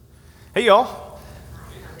Hey y'all,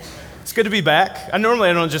 it's good to be back. I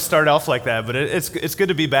don't just start off like that, but it's good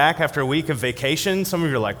to be back after a week of vacation. Some of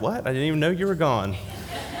you are like, what? I didn't even know you were gone.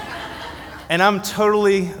 And I'm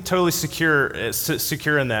totally secure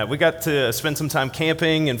in that. We got to spend some time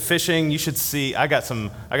camping and fishing. You should see, I got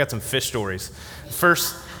some fish stories.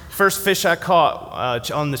 First fish I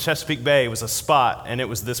caught on the Chesapeake Bay was a spot, and it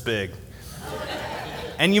was this big.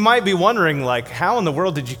 And you might be wondering, like, how in the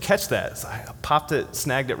world did you catch that? So I popped it,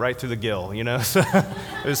 snagged it right through the gill, you know? So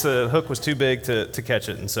the hook was too big to catch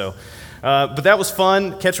it. And so, but that was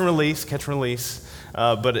fun, catch and release.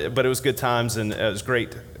 But it was good times, and it was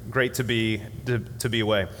great to be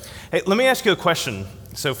away. Hey, let me ask you a question.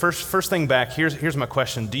 So first thing back, here's my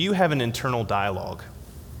question. Do you have an internal dialogue?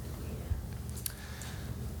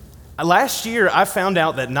 Last year, I found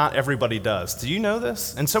out that not everybody does. Do you know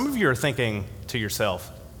this? And some of you are thinking to yourself,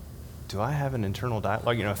 do I have an internal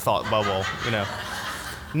dialogue? Thought bubble,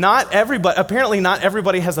 Apparently not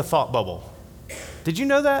everybody has a thought bubble. Did you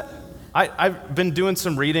know that? I've been doing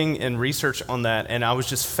some reading and research on that, and I was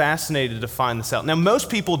just fascinated to find this out. Now, most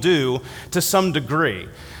people do to some degree.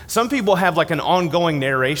 Some people have like an ongoing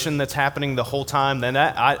narration that's happening the whole time, then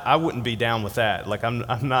I wouldn't be down with that. Like I'm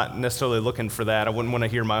not necessarily looking for that. I wouldn't want to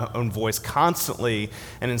hear my own voice constantly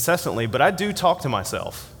and incessantly, but I do talk to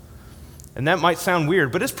myself. And that might sound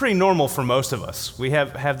weird, but it's pretty normal for most of us. We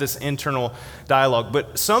have this internal dialogue,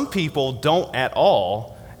 but some people don't at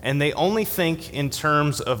all, and they only think in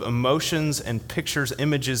terms of emotions and pictures,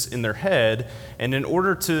 images in their head, and in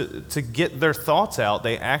order to get their thoughts out,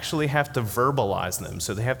 they actually have to verbalize them,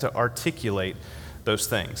 so they have to articulate those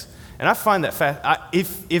things. And I find that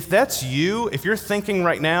if that's you, if you're thinking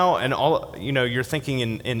right now and you're thinking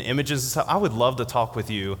in images and stuff, I would love to talk with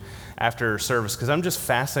you after service, because I'm just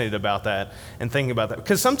fascinated about that and thinking about that.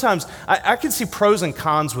 Because sometimes I can see pros and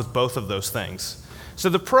cons with both of those things. So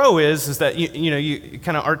the pro is that you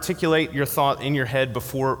kind of articulate your thought in your head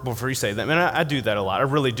before you say them. And I do that a lot. I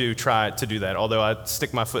really do try to do that, although I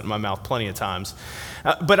stick my foot in my mouth plenty of times.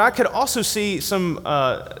 But I could also see some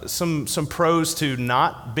pros to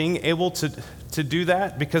not being able to do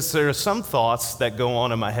that, because there are some thoughts that go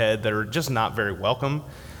on in my head that are just not very welcome.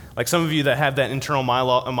 Like some of you that have that internal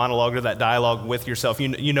monologue or that dialogue with yourself,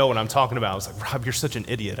 you know what I'm talking about. It's like, Rob, you're such an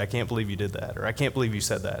idiot. I can't believe you did that. Or I can't believe you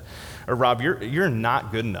said that. Or Rob, you're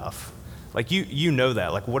not good enough. Like you know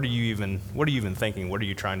that. Like what are you even thinking? What are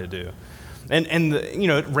you trying to do? And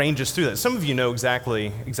it ranges through that. Some of you know exactly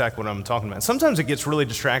what I'm talking about. Sometimes it gets really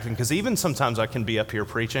distracting, because even sometimes I can be up here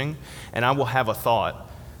preaching and I will have a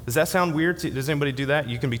thought. Does that sound weird? Does anybody do that?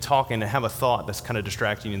 You can be talking and have a thought that's kind of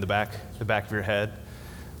distracting you in the back of your head.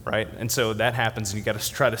 Right? And so that happens, and you got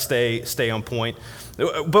to try to stay on point.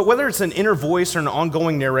 But whether it's an inner voice or an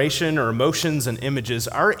ongoing narration or emotions and images,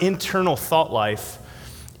 our internal thought life,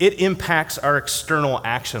 it impacts our external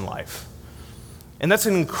action life. And that's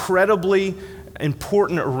an incredibly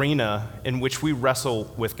important arena in which we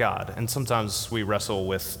wrestle with God, and sometimes we wrestle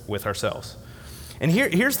with ourselves. And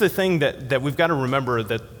here's the thing that we've got to remember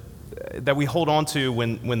that we hold on to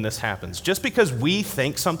when this happens. Just because we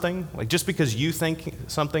think something, like just because you think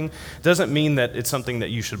something, doesn't mean that it's something that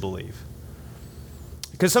you should believe.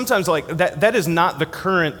 Because sometimes like that is not the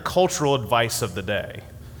current cultural advice of the day.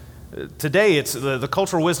 Today, it's the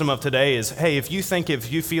cultural wisdom of today is, hey, if you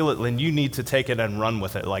feel it, then you need to take it and run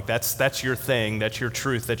with it. Like that's your thing, that's your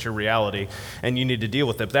truth, that's your reality, and you need to deal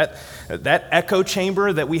with it. That echo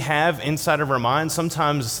chamber that we have inside of our minds,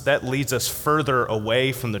 sometimes that leads us further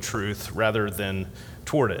away from the truth rather than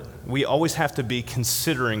toward it. We always have to be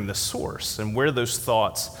considering the source and where those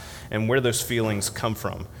thoughts and where those feelings come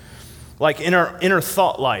from. Like in our inner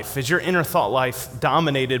thought life, is your inner thought life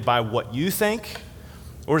dominated by what you think?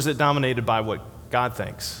 Or is it dominated by what God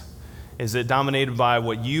thinks? Is it dominated by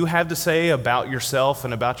what you have to say about yourself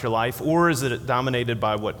and about your life? Or is it dominated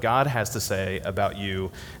by what God has to say about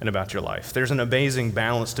you and about your life? There's an amazing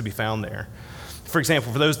balance to be found there. For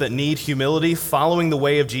example, for those that need humility, following the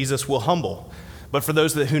way of Jesus will humble. But for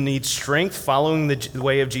those who need strength, following the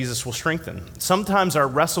way of Jesus will strengthen. Sometimes our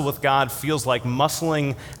wrestle with God feels like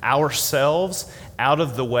muscling ourselves out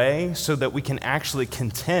of the way so that we can actually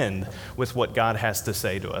contend with what God has to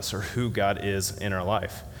say to us or who God is in our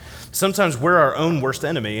life. Sometimes we're our own worst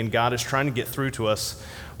enemy, and God is trying to get through to us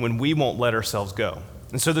when we won't let ourselves go.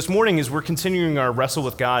 And so this morning, as we're continuing our Wrestle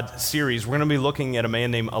with God series, we're going to be looking at a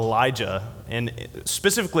man named Elijah, and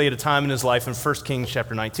specifically at a time in his life in 1 Kings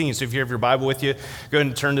chapter 19. So if you have your Bible with you, go ahead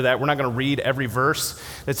and turn to that. We're not going to read every verse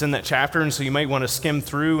that's in that chapter, and so you might want to skim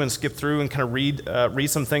through and skip through and kind of read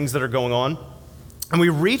some things that are going on. And we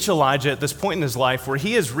reach Elijah at this point in his life where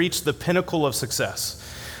he has reached the pinnacle of success.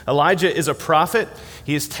 Elijah is a prophet.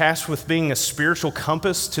 He is tasked with being a spiritual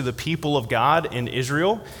compass to the people of God in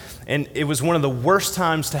Israel, and it was one of the worst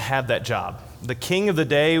times to have that job. The king of the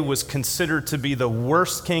day was considered to be the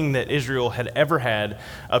worst king that Israel had ever had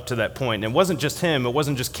up to that point. And it wasn't just him. It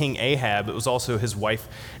wasn't just King Ahab. It was also his wife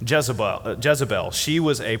Jezebel. She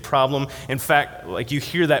was a problem. In fact, like you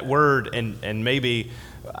hear that word and maybe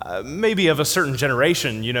of a certain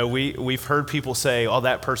generation, we've heard people say, "Oh,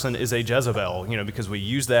 that person is a Jezebel," because we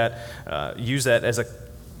use that as a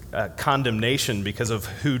condemnation because of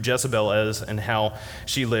who Jezebel is and how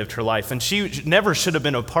she lived her life. And she never should have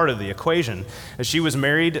been a part of the equation. She was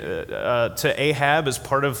married to Ahab as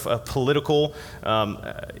part of a political,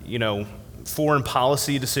 foreign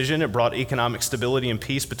policy decision. It brought economic stability and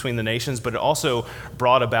peace between the nations, but it also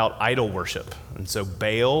brought about idol worship. And so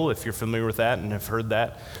Baal, if you're familiar with that and have heard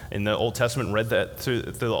that in the Old Testament and read that through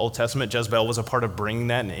the Old Testament, Jezebel was a part of bringing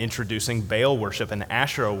that and introducing Baal worship and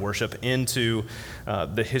Asherah worship into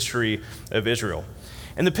the history of Israel.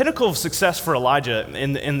 And the pinnacle of success for Elijah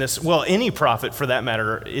in this, well, any prophet for that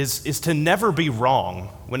matter, is to never be wrong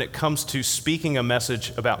when it comes to speaking a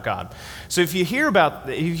message about God. So if you hear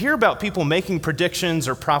about people making predictions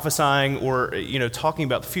or prophesying or talking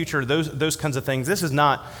about the future, those kinds of things, this is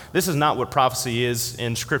not what prophecy is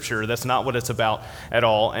in Scripture. That's not what it's about at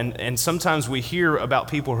all. And sometimes we hear about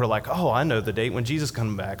people who are like, "Oh, I know the date when Jesus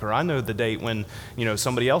comes back," or "I know the date when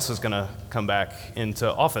somebody else is going to come back into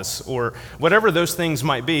office," or whatever those things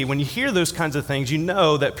might be. When you hear those kinds of things, you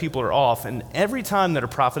know that people are off. And every time that a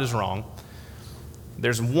prophet is wrong,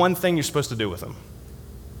 there's one thing you're supposed to do with them.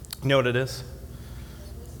 You know what it is?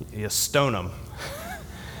 You stone them.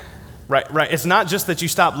 Right. It's not just that you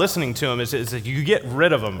stop listening to them; it's that you get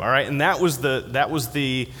rid of them. All right, and that was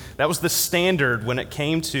the standard when it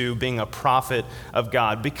came to being a prophet of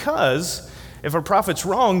God. Because if a prophet's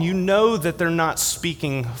wrong, you know that they're not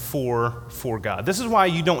speaking for God. This is why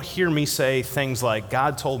you don't hear me say things like,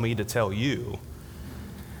 "God told me to tell you,"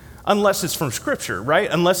 unless it's from Scripture, right?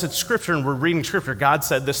 Unless it's Scripture and we're reading Scripture, God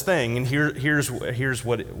said this thing, and here's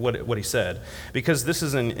what He said, because this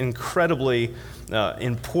is an incredibly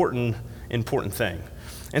important thing.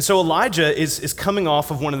 And so Elijah is coming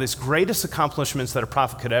off of one of the greatest accomplishments that a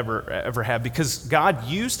prophet could ever have, because God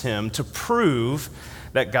used him to prove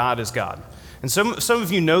that God is God. And some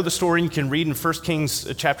of you know the story, and you can read in 1 Kings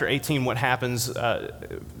chapter 18 what happens.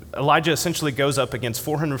 Elijah essentially goes up against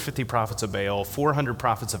 450 prophets of Baal, 400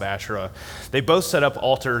 prophets of Asherah. They both set up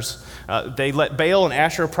altars. They let Baal and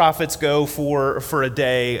Asherah prophets go for a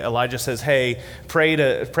day. Elijah says, "Hey, pray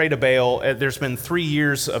to Baal." There's been 3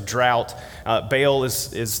 years of drought. Baal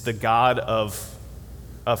is the god of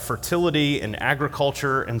fertility and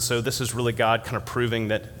agriculture, and so this is really God kind of proving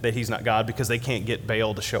that he's not God, because they can't get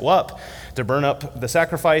Baal to show up to burn up the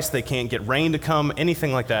sacrifice. They can't get rain to come,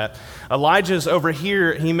 anything like that. Elijah's over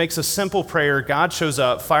here. He makes a simple prayer. God shows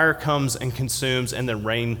up, fire comes and consumes, and then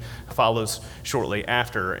rain follows shortly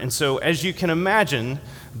after. And so as you can imagine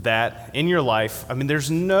that in your life, I mean, there's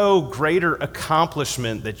no greater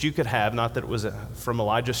accomplishment that you could have, not that it was from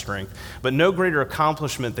Elijah's strength, but no greater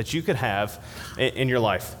accomplishment that you could have in your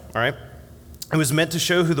life, all right? It was meant to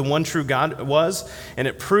show who the one true God was, and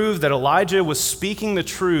it proved that Elijah was speaking the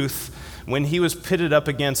truth when he was pitted up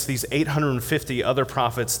against these 850 other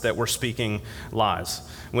prophets that were speaking lies.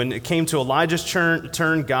 When it came to Elijah's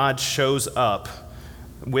turn, God shows up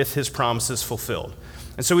with his promises fulfilled.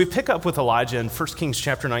 And so we pick up with Elijah in 1 Kings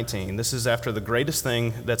chapter 19. This is after the greatest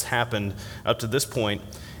thing that's happened up to this point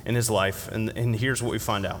in his life, and here's what we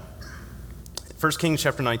find out. 1 Kings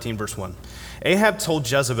chapter 19, verse 1. Ahab told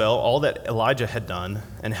Jezebel all that Elijah had done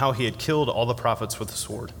and how he had killed all the prophets with the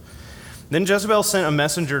sword. Then Jezebel sent a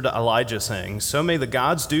messenger to Elijah, saying, "So may the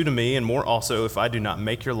gods do to me, and more also, if I do not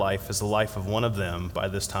make your life as the life of one of them by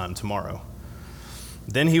this time tomorrow."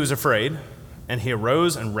 Then he was afraid, and he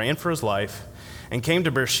arose and ran for his life, and came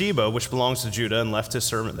to Beersheba, which belongs to Judah, and left his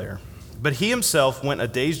servant there. But he himself went a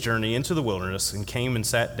day's journey into the wilderness, and came and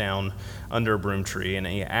sat down under a broom tree, and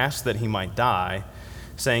he asked that he might die,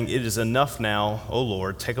 saying, "It is enough now, O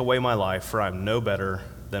Lord, take away my life, for I am no better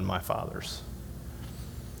than my fathers."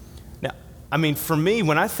 Now, I mean, for me,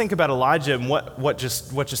 when I think about Elijah and what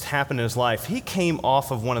just happened in his life, he came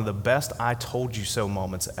off of one of the best "I told you so"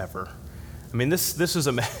 moments ever. I mean, this is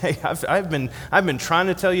amazing. I've been trying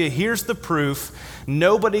to tell you. Here's the proof.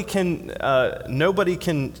 Nobody can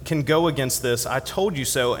go against this. I told you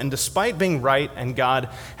so. And despite being right and God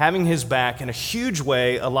having his back in a huge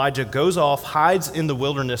way, Elijah goes off, hides in the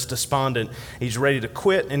wilderness, despondent. He's ready to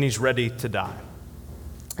quit and he's ready to die.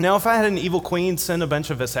 Now, if I had an evil queen send a bunch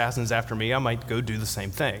of assassins after me, I might go do the same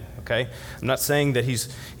thing, okay? I'm not saying that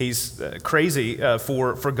he's crazy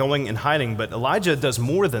for going and hiding, but Elijah does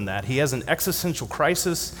more than that. He has an existential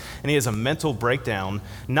crisis, and he has a mental breakdown,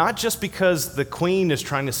 not just because the queen is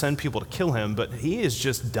trying to send people to kill him, but he is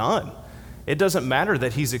just done. It doesn't matter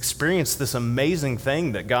that he's experienced this amazing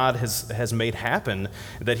thing that God has made happen,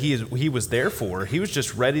 that he was there for. He was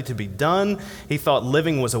just ready to be done. He thought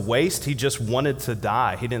living was a waste. He just wanted to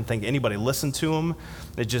die. He didn't think anybody listened to him.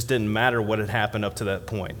 It just didn't matter what had happened up to that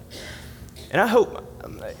point. And I hope,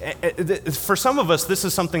 for some of us, this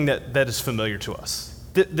is something that is familiar to us,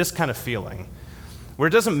 this kind of feeling. Where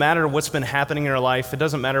it doesn't matter what's been happening in our life, it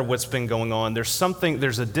doesn't matter what's been going on, there's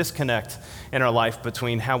a disconnect in our life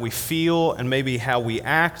between how we feel and maybe how we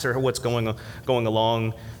act or what's going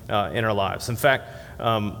along in our lives. In fact,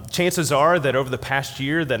 chances are that over the past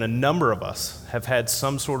year that a number of us have had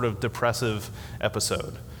some sort of depressive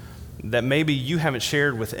episode that maybe you haven't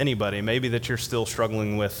shared with anybody, maybe that you're still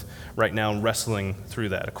struggling with right now and wrestling through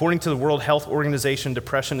that. According to the World Health Organization,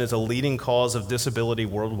 depression is a leading cause of disability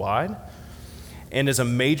worldwide and is a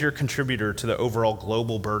major contributor to the overall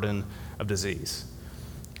global burden of disease.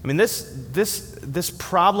 I mean, this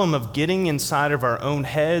problem of getting inside of our own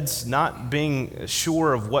heads, not being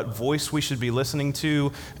sure of what voice we should be listening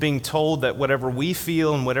to, being told that whatever we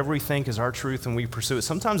feel and whatever we think is our truth and we pursue it,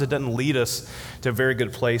 sometimes it doesn't lead us to a very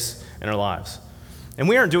good place in our lives. And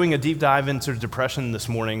we aren't doing a deep dive into depression this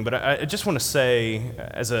morning, but I just want to say,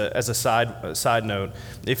 as a side note,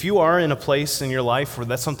 if you are in a place in your life where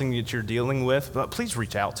that's something that you're dealing with, please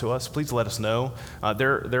reach out to us. Please let us know.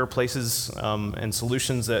 There are places and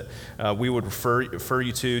solutions that we would refer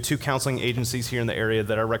you to counseling agencies here in the area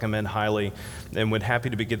that I recommend highly, and would happy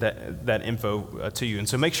to get that info to you. And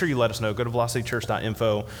so make sure you let us know. Go to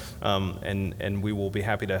velocitychurch.info, and we will be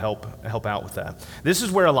happy to help out with that. This is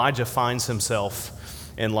where Elijah finds himself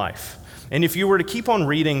in life. And if you were to keep on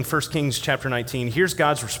reading 1 Kings chapter 19, here's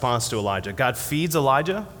God's response to Elijah. God feeds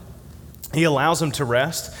Elijah, he allows him to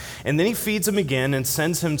rest, and then he feeds him again and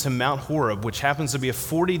sends him to Mount Horeb, which happens to be a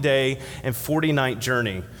 40-day and 40-night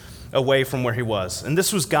journey away from where he was. And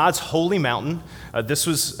this was God's holy mountain. This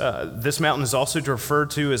mountain is also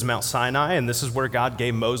referred to as Mount Sinai, and this is where God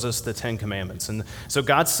gave Moses the 10 Commandments. And so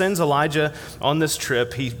God sends Elijah on this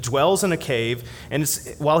trip. He dwells in a cave, and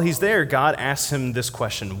while he's there, God asks him this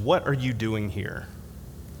question: what are you doing here?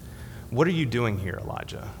 What are you doing here,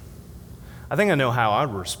 Elijah? I think I know how I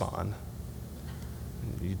would respond.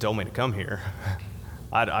 You told me to come here.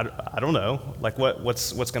 I don't know. Like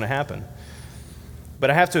what's going to happen? But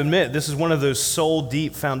I have to admit, this is one of those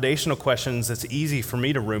soul-deep foundational questions that's easy for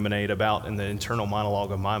me to ruminate about in the internal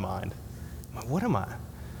monologue of my mind. What am I?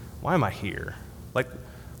 Why am I here? Like,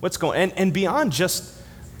 what's going on? And beyond just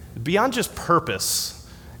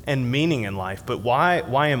purpose and meaning in life, but why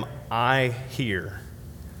am I here?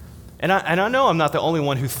 And I know I'm not the only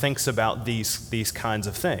one who thinks about these kinds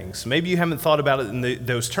of things. Maybe you haven't thought about it in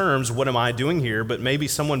those terms, what am I doing here? But maybe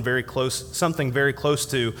something very close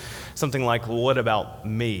to something like, well, what about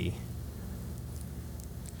me?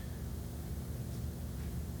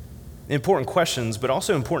 Important questions, but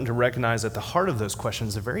also important to recognize at the heart of those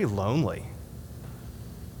questions are very lonely.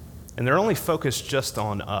 And they're only focused just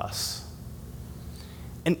on us.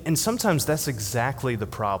 And sometimes that's exactly the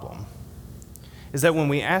problem. Is that when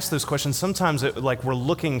we ask those questions, sometimes we're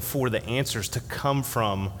looking for the answers to come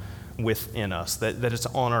from within us, that it's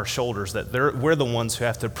on our shoulders, that we're the ones who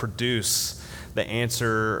have to produce the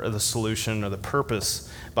answer or the solution or the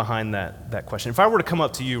purpose behind that question. If I were to come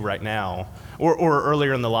up to you right now, or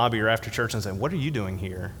earlier in the lobby or after church and say, what are you doing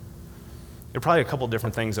here? There are probably a couple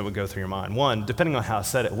different things that would go through your mind. One, depending on how I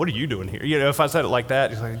said it, what are you doing here? You know, if I said it like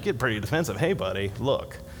that, it's like, I'd get pretty defensive. Hey, buddy,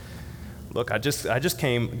 look, I just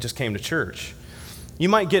came to church. You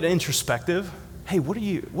might get introspective. Hey, what are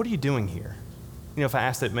you doing here? You know, if I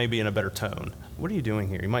asked it maybe in a better tone, what are you doing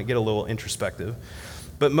here? You might get a little introspective.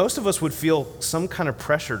 But most of us would feel some kind of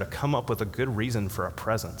pressure to come up with a good reason for our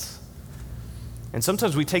presence. And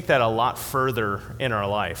sometimes we take that a lot further in our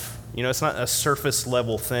life. You know, it's not a surface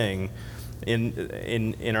level thing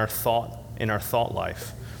in our thought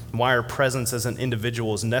life. Why our presence as an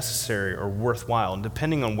individual is necessary or worthwhile. And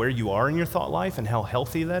depending on where you are in your thought life and how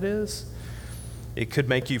healthy that is, it could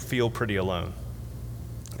make you feel pretty alone.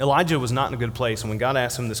 Elijah was not in a good place, and when God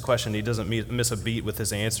asked him this question, he doesn't miss a beat with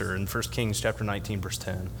his answer in 1 Kings chapter 19, verse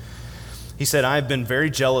 10. He said, I have been very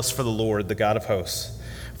jealous for the Lord, the God of hosts.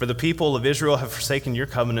 For the people of Israel have forsaken your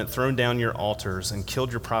covenant, thrown down your altars, and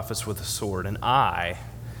killed your prophets with a sword. And I,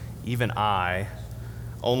 even I,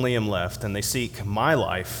 only am left, and they seek my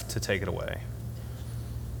life to take it away.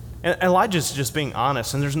 And Elijah's just being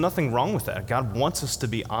honest, and there's nothing wrong with that. God wants us to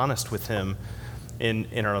be honest with him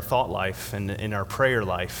in our thought life and in our prayer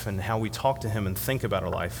life and how we talk to him and think about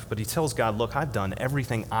our life. But he tells God, look, I've done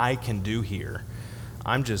everything I can do here.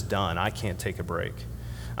 I'm just done. I can't take a break.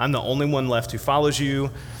 I'm the only one left who follows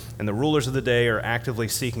you, and the rulers of the day are actively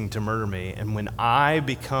seeking to murder me. And when I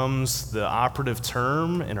becomes the operative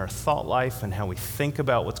term in our thought life and how we think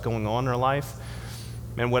about what's going on in our life,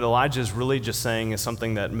 and what Elijah is really just saying is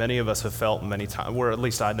something that many of us have felt many times, or at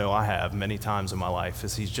least I know I have many times in my life,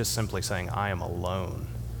 is he's just simply saying, I am alone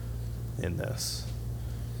in this.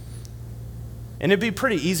 And it'd be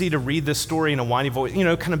pretty easy to read this story in a whiny voice,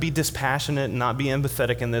 kind of be dispassionate and not be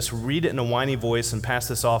empathetic in this, read it in a whiny voice and pass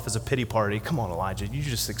this off as a pity party. Come on, Elijah, you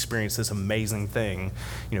just experienced this amazing thing,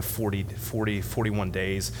 41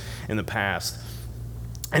 days in the past.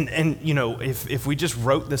 And if we just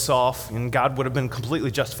wrote this off, and God would have been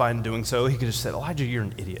completely justified in doing so, he could have said, Elijah, you're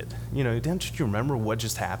an idiot. Don't you remember what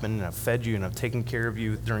just happened? And I've fed you and I've taken care of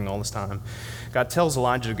you during all this time. God tells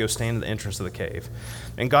Elijah to go stand at the entrance of the cave.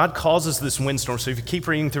 And God causes this windstorm. So if you keep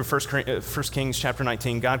reading through 1 Kings chapter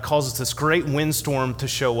 19, God causes this great windstorm to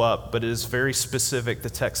show up, but it is very specific. The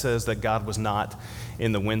text says that God was not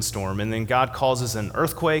in the windstorm. And then God causes an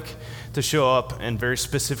earthquake to show up, and very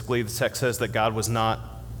specifically the text says that God was not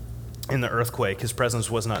in the earthquake. His presence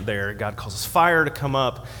was not there. God causes fire to come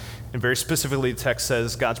up, and very specifically the text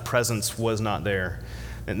says God's presence was not there.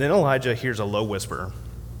 And then Elijah hears a low whisper,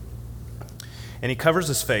 and he covers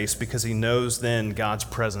his face because he knows then God's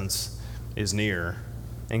presence is near.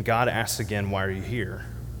 And God asks again, why are you here?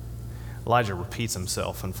 Elijah repeats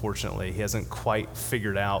himself, unfortunately. He hasn't quite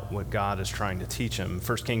figured out what God is trying to teach him.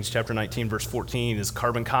 1 Kings chapter 19, verse 14 is a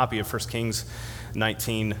carbon copy of 1 Kings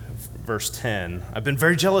 19, verse 10. I've been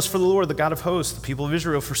very jealous for the Lord, the God of hosts. The people of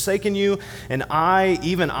Israel have forsaken you, and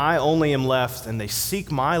even I only am left, and they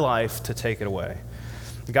seek my life to take it away.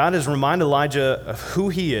 God has reminded Elijah of who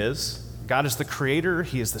he is. God is the creator.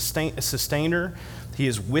 He is the sustainer. He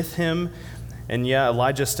is with him. And yeah,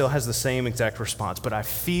 Elijah still has the same exact response, but I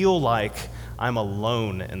feel like I'm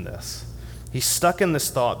alone in this. He's stuck in this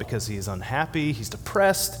thought because he is unhappy, he's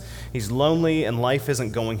depressed, he's lonely, and life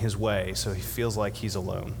isn't going his way, so he feels like he's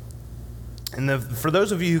alone. And for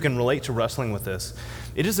those of you who can relate to wrestling with this,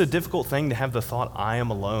 it is a difficult thing to have the thought, I am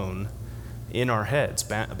alone, in our heads,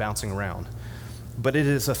 bouncing around. But it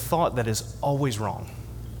is a thought that is always wrong,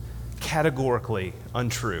 categorically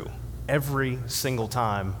untrue, every single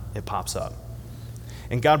time it pops up.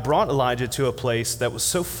 And God brought Elijah to a place that was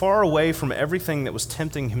so far away from everything that was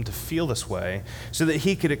tempting him to feel this way, so that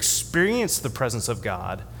he could experience the presence of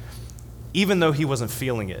God, even though he wasn't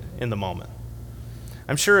feeling it in the moment.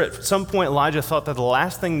 I'm sure at some point Elijah thought that the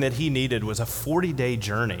last thing that he needed was a 40-day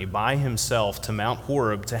journey by himself to Mount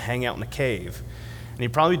Horeb to hang out in a cave. And he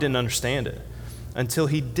probably didn't understand it until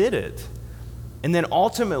he did it, and then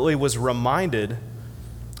ultimately was reminded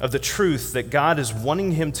of the truth that God is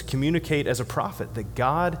wanting him to communicate as a prophet, that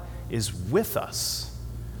God is with us.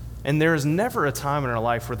 And there is never a time in our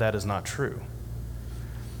life where that is not true.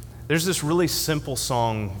 There's this really simple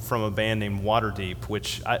song from a band named Waterdeep,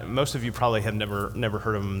 which most of you probably have never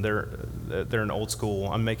heard of them. They're an old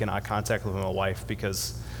school. I'm making eye contact with my wife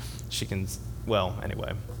because she can,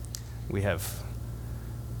 anyway, we have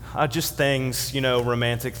just things,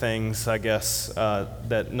 romantic things, I guess,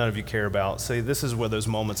 that none of you care about. So this is one of those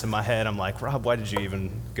moments in my head, I'm like, Rob, why did you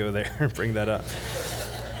even go there and bring that up?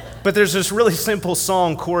 But there's this really simple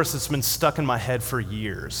song chorus that's been stuck in my head for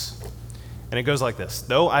years. And it goes like this.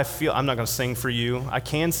 Though I feel, I'm not going to sing for you. I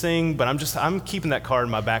can sing, but I'm keeping that card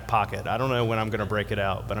in my back pocket. I don't know when I'm going to break it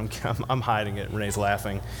out, but I'm hiding it. Renee's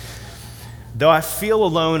laughing. Though I feel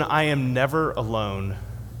alone, I am never alone.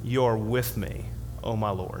 You're with me, oh my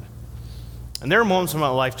Lord. And there are moments in my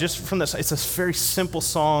life, just from this, it's a very simple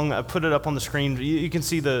song. I put it up on the screen. You can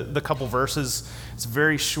see the couple verses. It's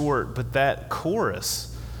very short, but that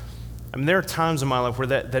chorus, there are times in my life where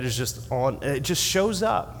that is just on, it just shows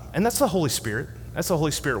up. And that's the Holy Spirit. That's the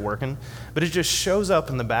Holy Spirit working. But it just shows up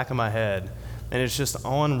in the back of my head, and it's just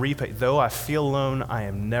on repeat. Though I feel alone, I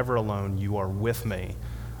am never alone. You are with me,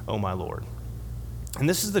 oh my Lord. And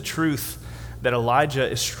this is the truth that Elijah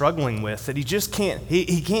is struggling with, that he just can't,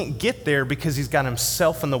 he can't get there because he's got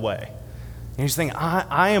himself in the way. And he's thinking,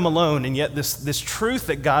 I am alone, and yet this truth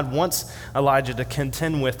that God wants Elijah to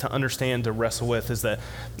contend with, to understand, to wrestle with, is that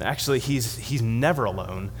actually he's never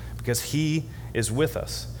alone because he is with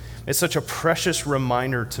us. It's such a precious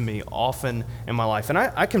reminder to me often in my life. And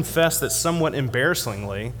I confess that somewhat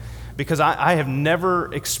embarrassingly, because I have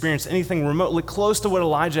never experienced anything remotely close to what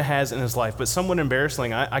Elijah has in his life. But somewhat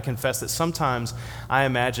embarrassingly, I confess that sometimes I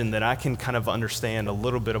imagine that I can kind of understand a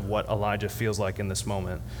little bit of what Elijah feels like in this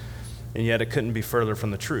moment. And yet it couldn't be further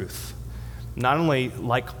from the truth. Not only,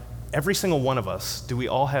 like every single one of us, do we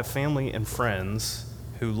all have family and friends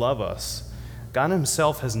who love us. God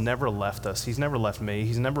himself has never left us. He's never left me.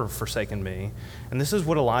 He's never forsaken me. And this is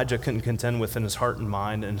what Elijah couldn't contend with in his heart and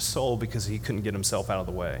mind and his soul, because he couldn't get himself out of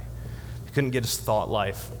the way. He couldn't get his thought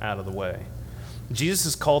life out of the way. Jesus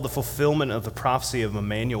is called the fulfillment of the prophecy of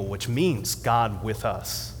Emmanuel, which means God with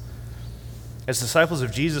us. As disciples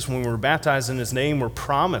of Jesus, when we were baptized in his name, we're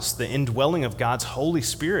promised the indwelling of God's Holy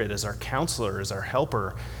Spirit as our counselor, as our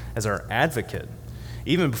helper, as our advocate.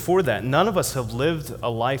 Even before that, none of us have lived a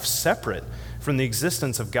life separate from the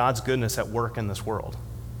existence of God's goodness at work in this world.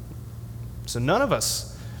 So none of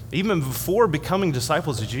us, even before becoming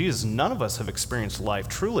disciples of Jesus, none of us have experienced life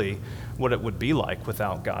truly what it would be like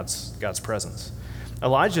without God's presence.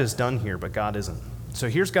 Elijah is done here, but God isn't. So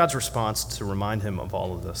here's God's response to remind him of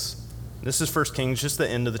all of this. This is 1 Kings, just the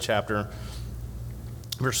end of the chapter,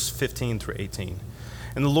 verses 15 through 18.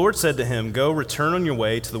 And the Lord said to him, "Go, return on your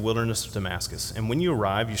way to the wilderness of Damascus, and when you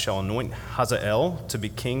arrive, you shall anoint Hazael to be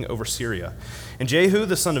king over Syria. And Jehu,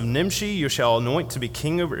 the son of Nimshi, you shall anoint to be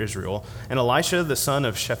king over Israel. And Elisha, the son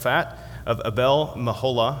of Shaphat of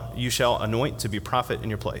Abel-Meholah, you shall anoint to be prophet in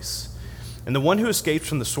your place. And the one who escapes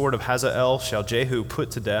from the sword of Hazael shall Jehu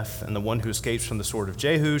put to death, and the one who escapes from the sword of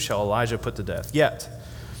Jehu shall Elijah put to death. Yet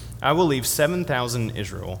I will leave 7,000 in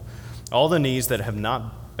Israel, all the knees that have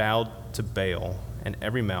not bowed to Baal, and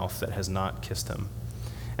every mouth that has not kissed him."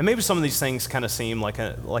 And maybe some of these things kind of seem like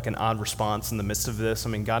an odd response in the midst of this. I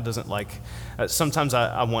mean, God doesn't sometimes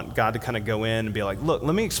I want God to kind of go in and be like, "Look,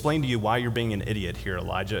 let me explain to you why you're being an idiot here,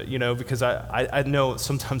 Elijah," because I know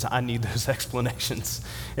sometimes I need those explanations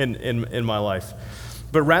in my life.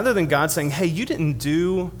 But rather than God saying, "Hey,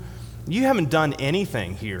 you haven't done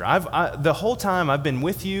anything here. The whole time I've been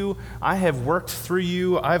with you, I have worked through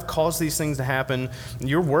you, I've caused these things to happen,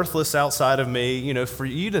 you're worthless outside of me," for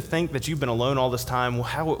you to think that you've been alone all this time, well,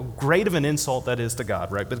 how great of an insult that is to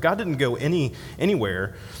God, right? But God didn't go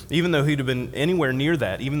anywhere, even though he'd have been anywhere near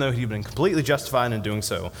that, even though he'd been completely justified in doing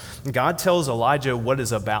so. God tells Elijah what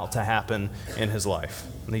is about to happen in his life.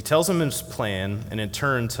 And he tells him his plan, and in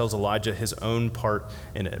turn tells Elijah his own part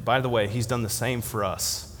in it. By the way, he's done the same for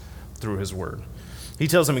us through his word. He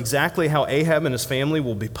tells him exactly how Ahab and his family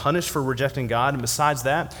will be punished for rejecting God. And besides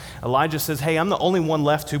that, Elijah says, "Hey, I'm the only one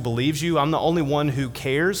left who believes you. I'm the only one who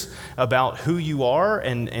cares about who you are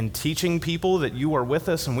and teaching people that you are with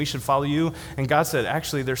us and we should follow you." And God said,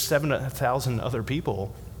 actually, there's 7,000 other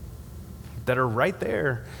people that are right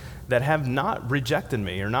there that have not rejected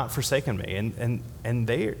me or not forsaken me. And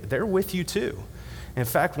they're with you too. In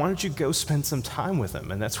fact, why don't you go spend some time with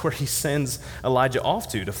him? And that's where he sends Elijah off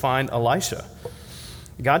to find Elisha.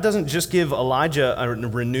 God doesn't just give Elijah a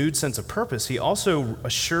renewed sense of purpose. He also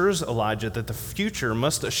assures Elijah that the future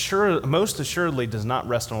most assuredly does not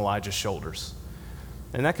rest on Elijah's shoulders.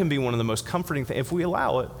 And that can be one of the most comforting things. If we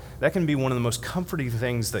allow it, that can be one of the most comforting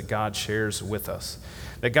things that God shares with us.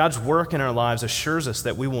 That God's work in our lives assures us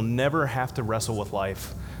that we will never have to wrestle with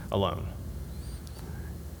life alone.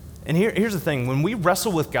 And here's the thing. When we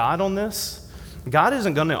wrestle with God on this, God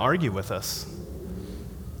isn't going to argue with us.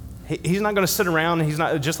 He's not going to sit around, he's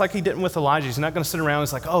not, just like he didn't with Elijah, he's not going to sit around and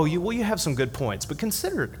it's like, "Oh, you have some good points, but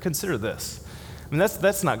consider this." I mean,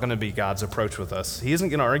 that's not going to be God's approach with us. He isn't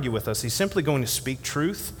going to argue with us. He's simply going to speak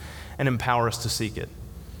truth and empower us to seek it.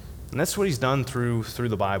 And that's what he's done through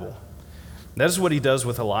the Bible. That is what he does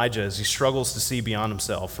with Elijah as he struggles to see beyond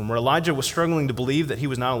himself. And where Elijah was struggling to believe that he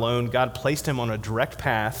was not alone, God placed him on a direct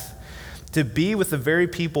path to be with the very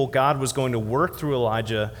people God was going to work through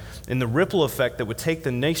Elijah in the ripple effect that would take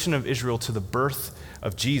the nation of Israel to the birth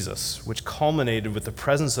of Jesus, which culminated with the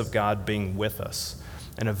presence of God being with us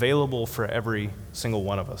and available for every single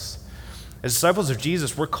one of us. As disciples of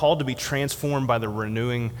Jesus, we're called to be transformed by the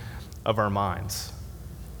renewing of our minds.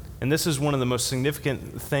 And this is one of the most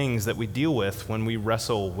significant things that we deal with when we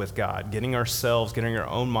wrestle with God, getting our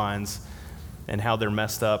own minds and how they're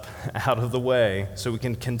messed up out of the way so we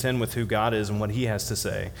can contend with who God is and what he has to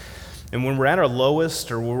say. And when we're at our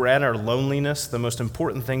lowest or when we're at our loneliness, the most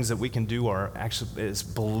important things that we can do is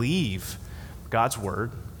believe God's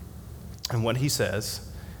word and what he says.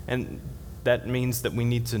 And that means that we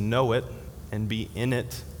need to know it and be in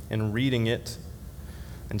it and reading it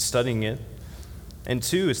and studying it. And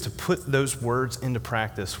two is to put those words into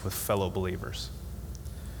practice with fellow believers.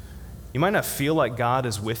 You might not feel like God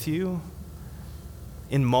is with you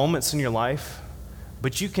in moments in your life,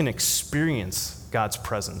 but you can experience God's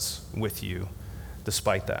presence with you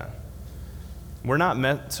despite that. We're not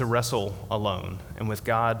meant to wrestle alone, and with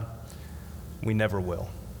God, we never will.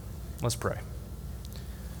 Let's pray.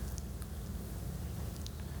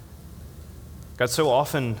 God, so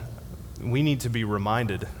often we need to be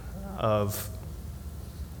reminded of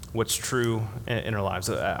what's true in our lives.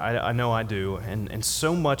 I know I do. And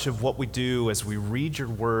so much of what we do as we read your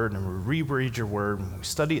word and we reread your word, and we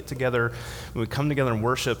study it together, when we come together and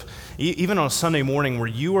worship, even on a Sunday morning where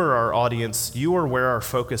you are our audience, you are where our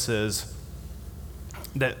focus is,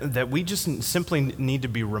 that we just simply need to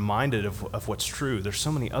be reminded of what's true. There's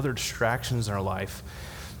so many other distractions in our life.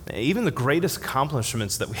 Even the greatest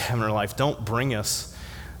accomplishments that we have in our life don't bring us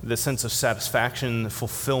the sense of satisfaction, the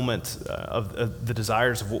fulfillment of the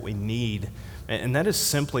desires of what we need. And that is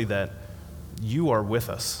simply that you are with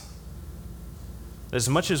us. As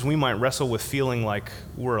much as we might wrestle with feeling like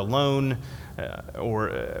we're alone, or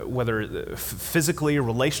whether physically or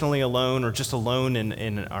relationally alone, or just alone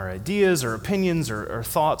in our ideas or opinions or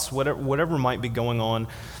thoughts, whatever might be going on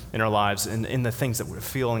in our lives, and in the things that we're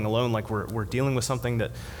feeling alone, like we're dealing with something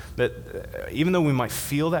that even though we might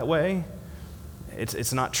feel that way,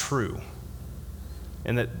 it's not true.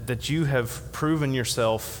 And that you have proven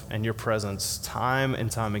yourself and your presence time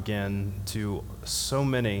and time again to so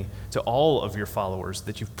many, to all of your followers,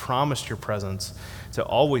 that you've promised your presence to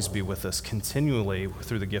always be with us continually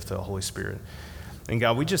through the gift of the Holy Spirit. And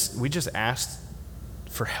God, we just ask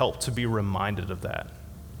for help to be reminded of that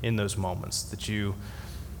in those moments, that you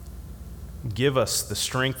give us the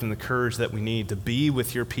strength and the courage that we need to be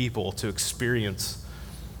with your people, to experience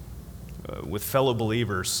with fellow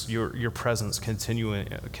believers your presence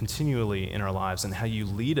continually in our lives, and how you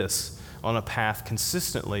lead us on a path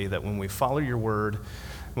consistently, that when we follow your word,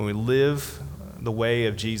 when we live the way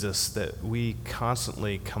of Jesus, that we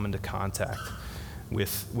constantly come into contact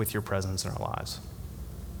with your presence in our lives.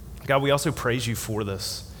 God, we also praise you for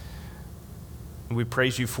this. We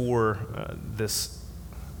praise you for this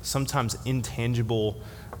sometimes intangible,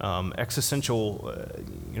 existential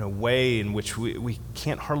way in which we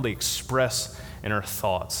can't hardly express in our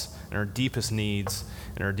thoughts and our deepest needs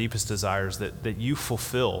and our deepest desires, that you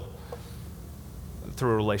fulfill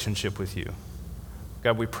through a relationship with you.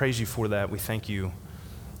 God, we praise you for that. We thank you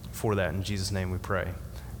for that. In Jesus' name we pray.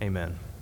 Amen.